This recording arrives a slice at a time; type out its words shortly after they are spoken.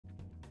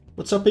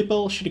What's up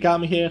people,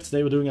 Shinigami here.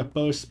 Today we're doing a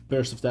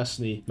post-Burst of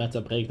Destiny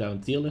meta breakdown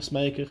tier list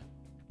maker.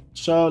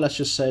 So let's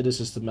just say this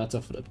is the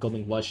meta for the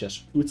upcoming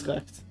YCS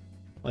Utrecht.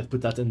 Might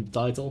put that in the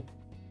title.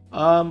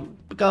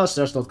 Because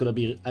there's not gonna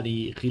be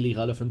any really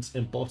relevant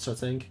imports, I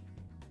think.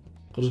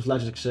 Because of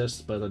Legends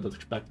exist, but I don't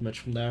expect much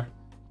from there.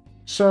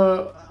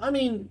 So, I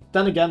mean,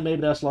 then again,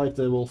 maybe there's like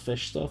the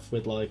Wolffish stuff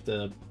with like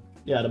the...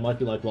 Yeah, there might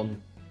be like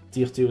one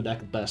tier 2 deck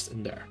at best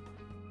in there.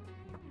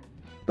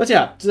 But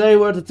yeah, today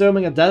we're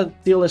determining a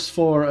tier list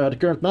for the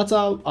current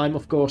meta. I'm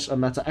of course a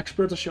meta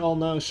expert, as you all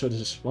know, so this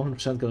is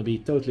 100% going to be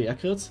totally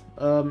accurate.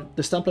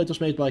 This template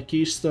was made by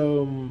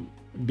Keystone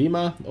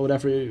Bima, or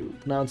whatever you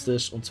pronounce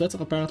this, on Twitter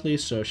apparently,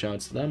 so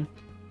shoutouts to them.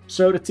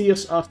 So the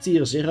tiers are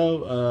tier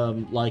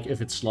 0, like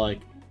if it's like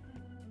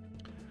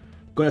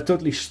gonna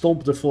totally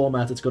stomp the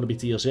format, it's gonna be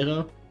tier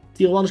 0.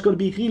 Tier 1 is gonna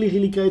be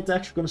really great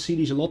decks, you're gonna see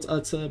these a lot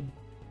at...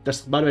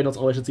 that's by the way not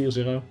always a tier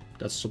 0,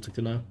 that's something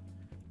to know.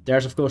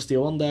 There's of course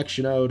tier 1 decks,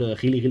 you know, the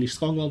really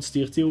strong ones,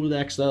 tier 2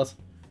 decks that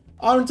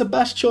aren't the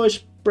best choice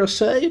per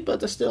se, but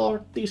there still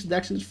are decent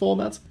decks in this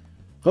format.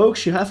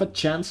 Rogues, you have a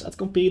chance at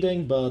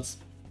competing, but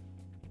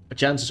a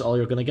chance is all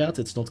you're gonna get,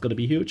 it's not gonna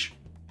be huge.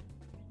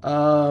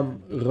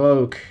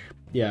 Rogue,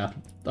 yeah,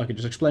 I can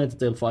just explain it, the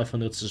table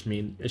 500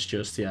 it's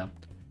just, yeah,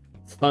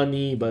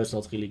 funny, but it's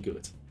not really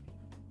good.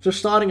 So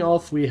starting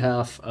off, we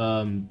have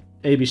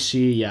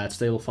ABC, yeah, it's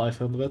table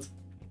 500.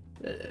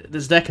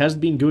 This deck has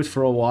been good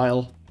for a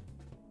while.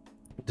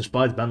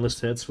 Despite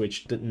banlist hits,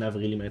 which never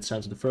really made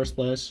sense in the first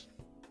place.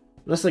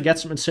 Unless they get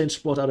some insane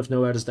support out of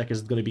nowhere, this deck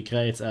isn't going to be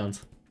great, and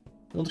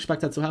I don't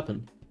expect that to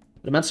happen.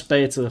 The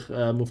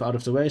Emancipator move out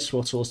of the way,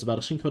 Sword Soul is the better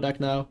synchro deck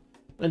now.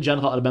 In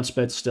general, the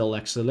Emancipator still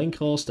lacks the Link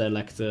Rolls, they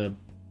lack the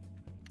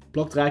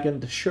Block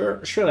Dragon. Sure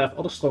they have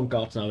other strong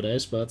cards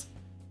nowadays, but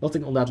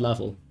nothing on that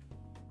level.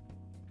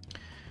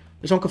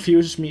 This one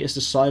confuses me, is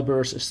this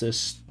Cybers, is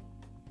this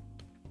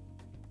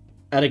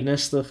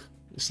Adignister,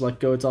 it's like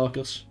Go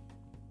Talkers.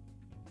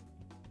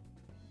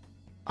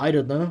 I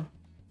don't know.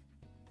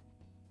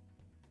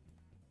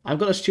 I'm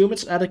gonna assume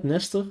it's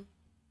Adignister,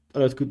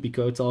 although it could be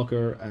Code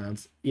Talker,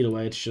 and either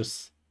way it's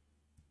just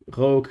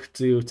Rogue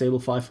to table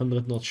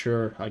 500, not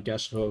sure, I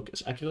guess Rogue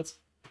is accurate.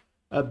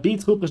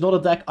 Beat Troop is not a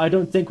deck I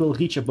don't think will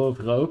reach above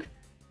Rogue.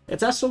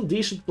 It has some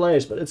decent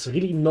plays, but it's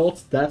really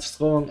not that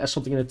strong as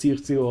something in a tier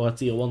 2 or a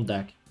tier 1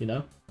 deck, you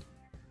know?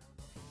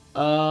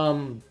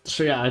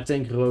 So yeah, I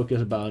think Rogue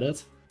is about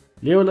it.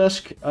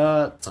 Leolisk,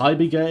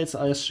 Tri-Brigade,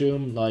 I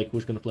assume, like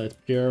who's gonna play it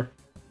pure.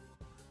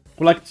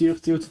 For like tier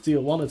 2 to tier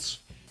 1, it's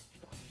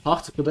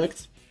hard to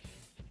predict.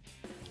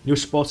 New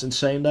support's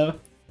insane though.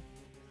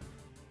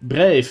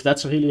 Brave,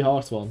 that's a really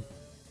hard one.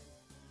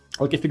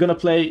 Like if you're gonna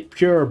play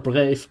pure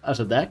Brave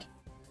as a deck,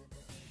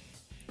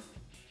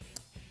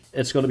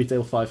 it's gonna be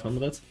table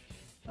 500.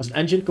 As an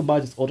engine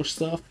combined with other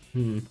stuff,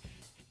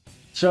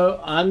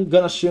 So I'm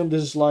gonna assume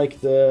this is like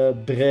the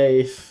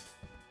Brave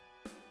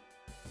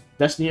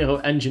Destiny Hero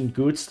engine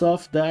good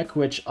stuff deck,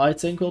 which I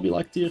think will be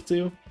like tier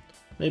 2,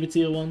 maybe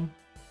tier 1.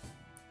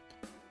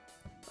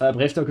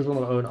 Brave tokens on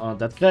their own aren't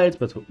that great,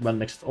 but when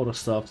mixed with other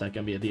stuff, that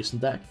can be a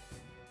decent deck.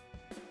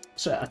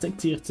 So yeah, I think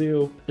tier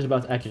 2 is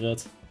about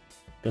accurate.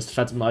 Because the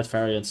Phantom Knight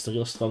variant is the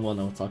real strong one,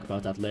 and we'll talk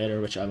about that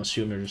later, which I'm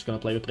assuming you're just gonna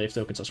play with Brave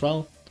tokens as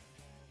well.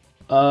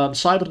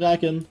 Cyber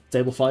Dragon,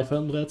 table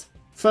 500.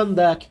 Fun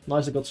deck,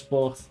 nice and good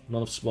support,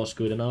 none of the support's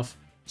good enough.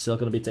 Still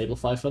gonna be table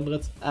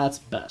 500 at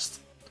best.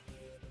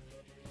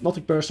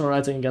 Nothing personal or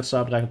anything against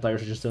Cyber Dragon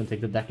players, I just don't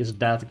think the deck is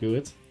that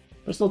good.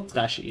 But it's not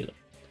trashy either.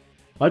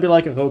 Might be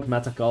like a Rogue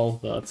meta call,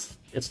 but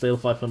it's still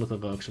 500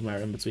 and Rogue, somewhere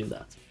in between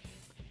that.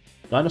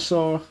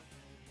 Dinosaur.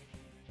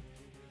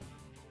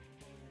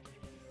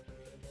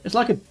 It's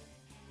like a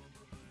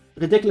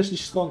ridiculously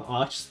strong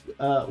arch,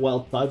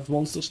 well, type of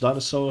monsters,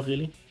 Dinosaur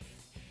really.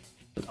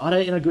 But are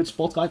they in a good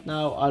spot right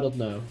now? I don't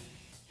know.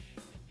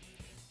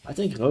 I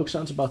think Rogue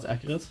sounds about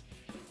accurate.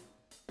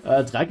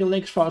 Dragon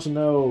Link, as far as I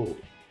know,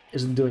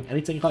 isn't doing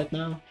anything right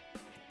now.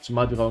 So I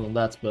might be wrong on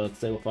that, but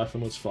table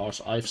 500 as far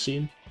as I've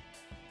seen.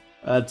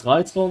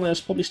 Drytron is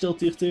probably still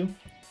tier 2.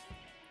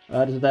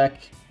 The deck,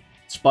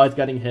 despite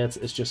getting hit,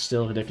 is just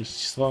still ridiculously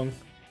strong.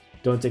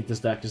 Don't think this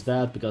deck is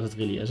that, because it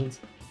really isn't.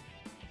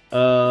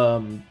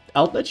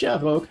 Outlet,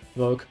 yeah,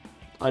 Rogue.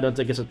 I don't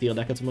think it's a tier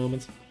deck at the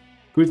moment.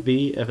 Could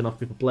be, if enough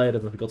people play it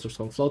and we've got some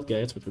strong float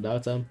gates, but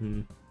without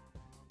them,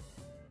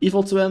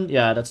 Evil Twin,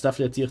 yeah, that's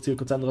definitely a tier 2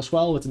 contender as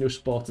well. With the new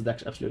support, the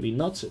deck's absolutely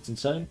nuts, it's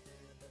insane.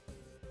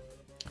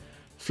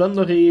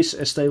 Flunderies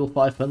is table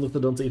 500, I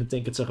don't even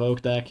think it's a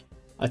Rogue deck.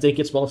 I think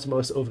it's one of the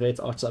most overrated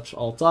archetypes of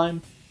all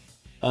time.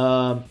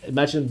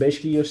 Imagine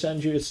basically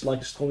Yosenju, it's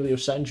like a stronger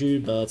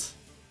Yosenju, but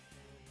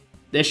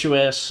the issue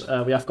is,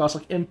 we have cards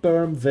like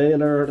Imperm,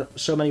 Veiler,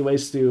 so many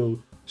ways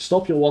to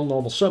stop your one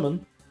normal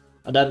summon,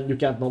 and then you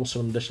can't normal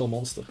summon an additional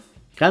monster.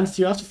 Granted,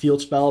 you have the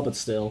field spell, but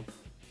still.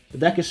 The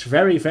deck is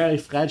very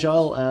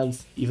fragile, and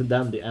even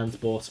then the end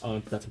boards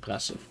aren't that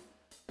impressive.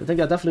 I think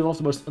they're definitely one of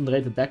the most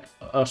overrated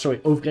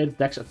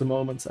decks at the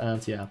moment,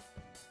 and yeah,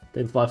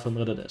 table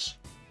 500 it is.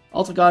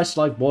 Other guys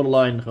like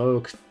Borderline,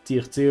 Rogue,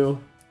 tier 2.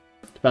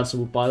 Depends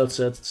on who pilots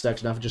it. This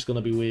deck's never just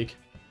gonna be weak.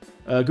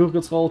 Google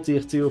Control,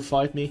 tier 2,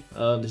 fight me.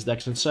 This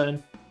deck's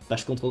insane.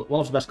 Best control,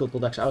 one of the best control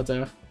decks out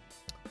there.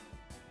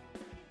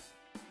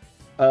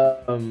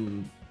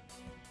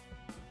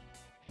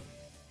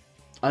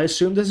 I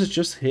assume this is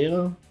just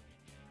hero.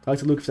 Try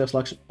to look if there's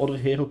like some other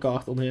hero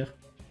card on here.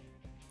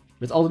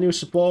 With all the new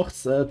support,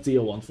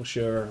 tier 1 for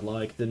sure.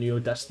 Like the new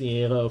Destiny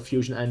hero,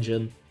 Fusion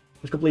Engine.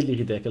 It's completely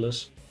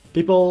ridiculous.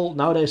 People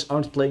nowadays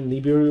aren't playing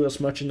Nibiru as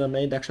much in their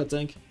main decks, I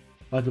think.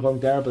 Might be wrong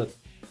there, but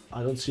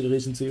I don't see the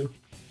reason to.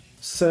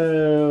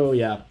 So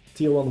yeah,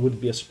 tier 1 would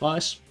be a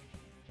surprise.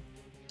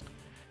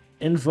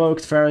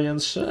 Invoked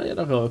variants, yeah,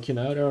 they're rogue, you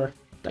know,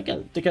 they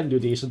can do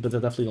decent, but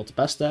they're definitely not the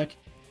best deck.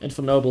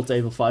 Infernoble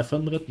table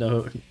 500,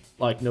 no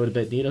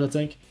debate needed, I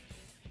think.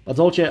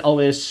 Adolche,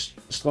 always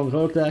a strong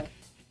rogue deck.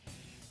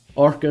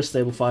 Orcus,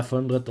 table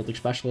 500, nothing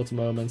special at the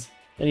moment.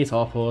 They need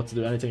Harpor to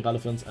do anything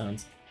relevant,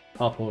 and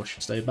Harpor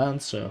should stay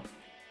banned, so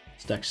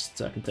this deck's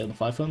second table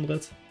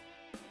 500.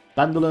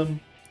 Pendulum,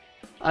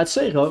 I'd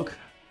say rogue.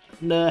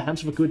 In the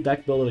hands of a good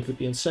deck builder, it could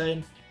be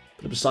insane.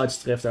 But besides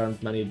Thrift, there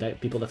aren't many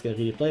people that can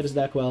really play this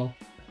deck well.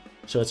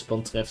 So it's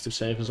upon Thrift to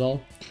save us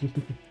all.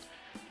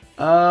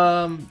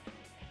 I'm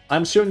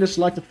assuming this is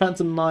like the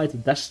Phantom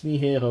Knight Destiny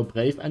Hero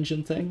Brave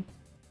Engine thing.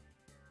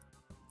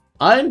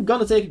 I'm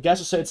gonna take a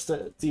guess and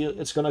say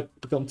it's gonna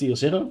become tier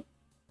 0.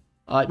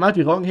 I might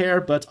be wrong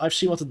here, but I've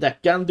seen what the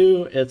deck can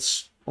do.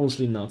 It's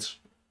honestly nuts.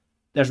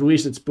 There's a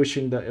reason it's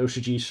pushing the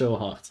OCG so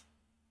hard.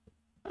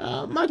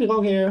 Might be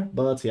wrong here,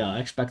 but yeah, I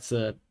expect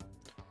the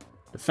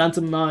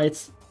Phantom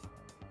Knight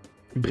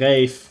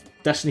Brave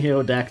Destiny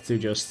Hero deck to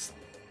just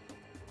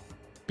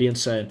be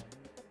insane.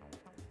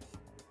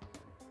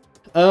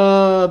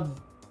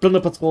 Plunder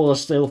Patrol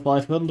is still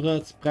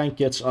 500. Prank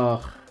Kits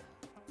are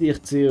tier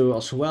 2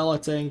 as well, I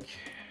think.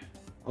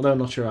 Although I'm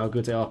not sure how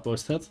good they are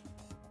post-hit.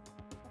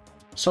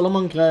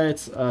 Solomon Grade,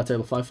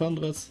 table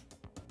 500.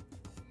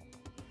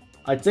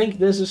 I think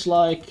this is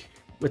like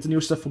with the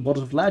new stuff for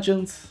Brothers of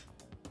Legend.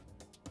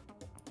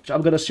 Which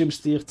I'm gonna assume is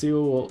tier 2,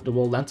 or the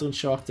World Lantern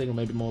Sharding, or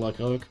maybe more like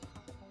Rogue.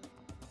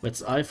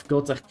 But I've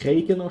got their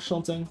Kraken or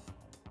something.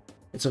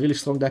 It's a really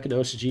strong deck in the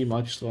OCG,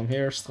 might be strong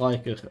here.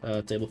 Striker,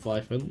 table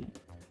 500.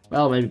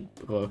 Well, maybe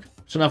Rogue.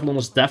 Sonavalon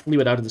is definitely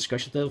without a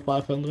discussion, table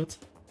 500.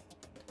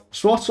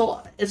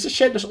 Swordssoul, it's a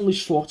shame there's only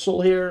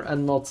Swordssoul here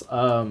and not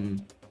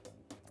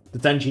the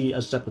Tenji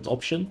as a separate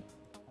option.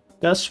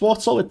 Because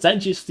Swordssoul with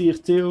Tenji is tier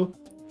 2.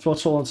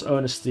 Swordssoul on its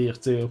own is tier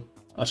 2.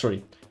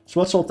 Sorry.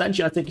 Swordssoul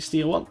Tenji I think is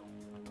tier 1.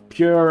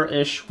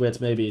 Pure-ish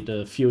with maybe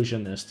the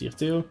Fusion is tier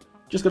 2.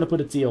 Just gonna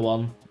put a tier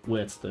 1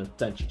 with the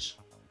Tenjis.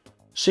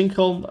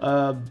 Synchron,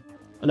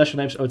 unless your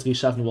name's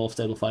 037 Wolf,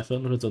 table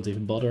 500, don't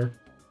even bother.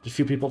 There's a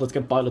few people that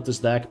can pilot this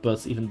deck,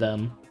 but even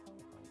then...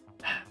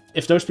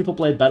 If those people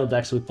played battle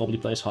decks, they would probably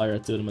place higher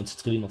at tournaments.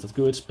 It's really not that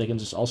good.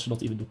 Brigands is also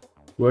not even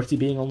worthy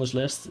being on this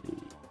list.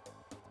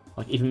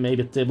 Like even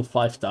maybe at table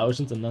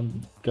 5000 and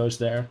then goes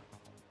there.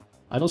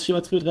 I don't see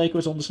why True Draco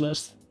is on this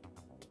list.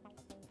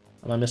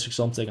 Am I missing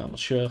something? I'm not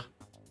sure.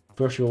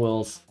 Virtual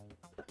World,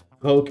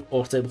 Rogue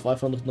or table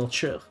 500, not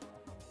sure.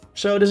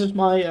 So this is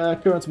my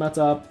current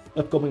meta,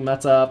 upcoming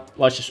meta,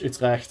 YCS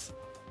Utrecht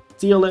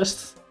tier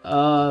list.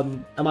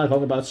 Am I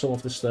wrong about some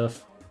of this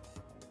stuff?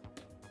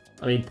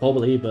 I mean,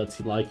 probably, but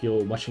like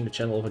you're watching the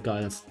channel of a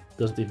guy that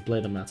doesn't even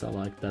play the meta,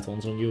 like that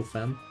one's on you,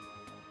 fam.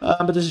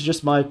 But this is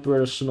just my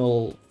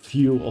personal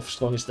view of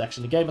strongest decks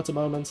in the game at the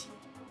moment.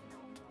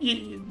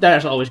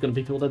 There's always going to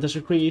be people that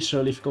disagree,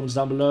 so leave your comments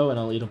down below and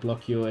I'll either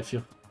block you if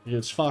you're rude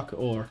as fuck,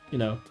 or, you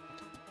know,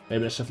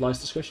 maybe a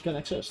civilized discussion can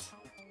exist.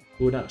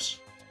 Who knows?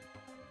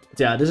 But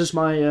yeah, this is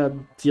my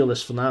tier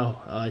list for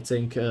now. I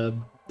think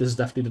this is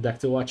definitely the deck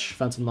to watch.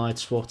 Phantom Knight,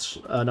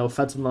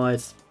 Phantom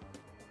Knight,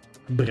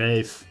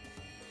 Brave,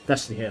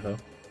 Destiny Hero.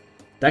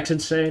 Deck's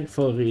insane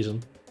for a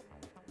reason.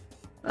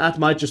 It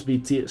might just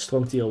be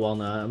strong tier 1.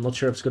 I'm not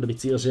sure if it's going to be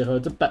tier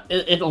 0.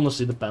 It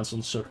honestly depends on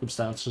the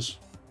circumstances.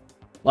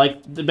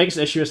 Like, the biggest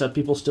issue is that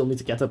people still need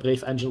to get a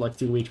Brave engine like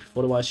 2 weeks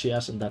before the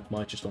YCS, and that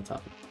might just not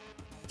happen.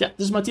 But yeah,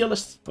 this is my tier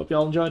list. Hope you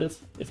all enjoyed it.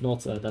 If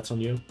not, that's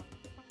on you.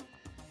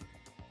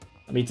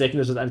 I mean, taking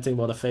this as anything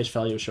but a face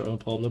value is your own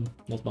problem,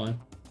 not mine.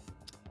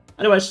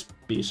 Anyways,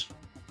 peace.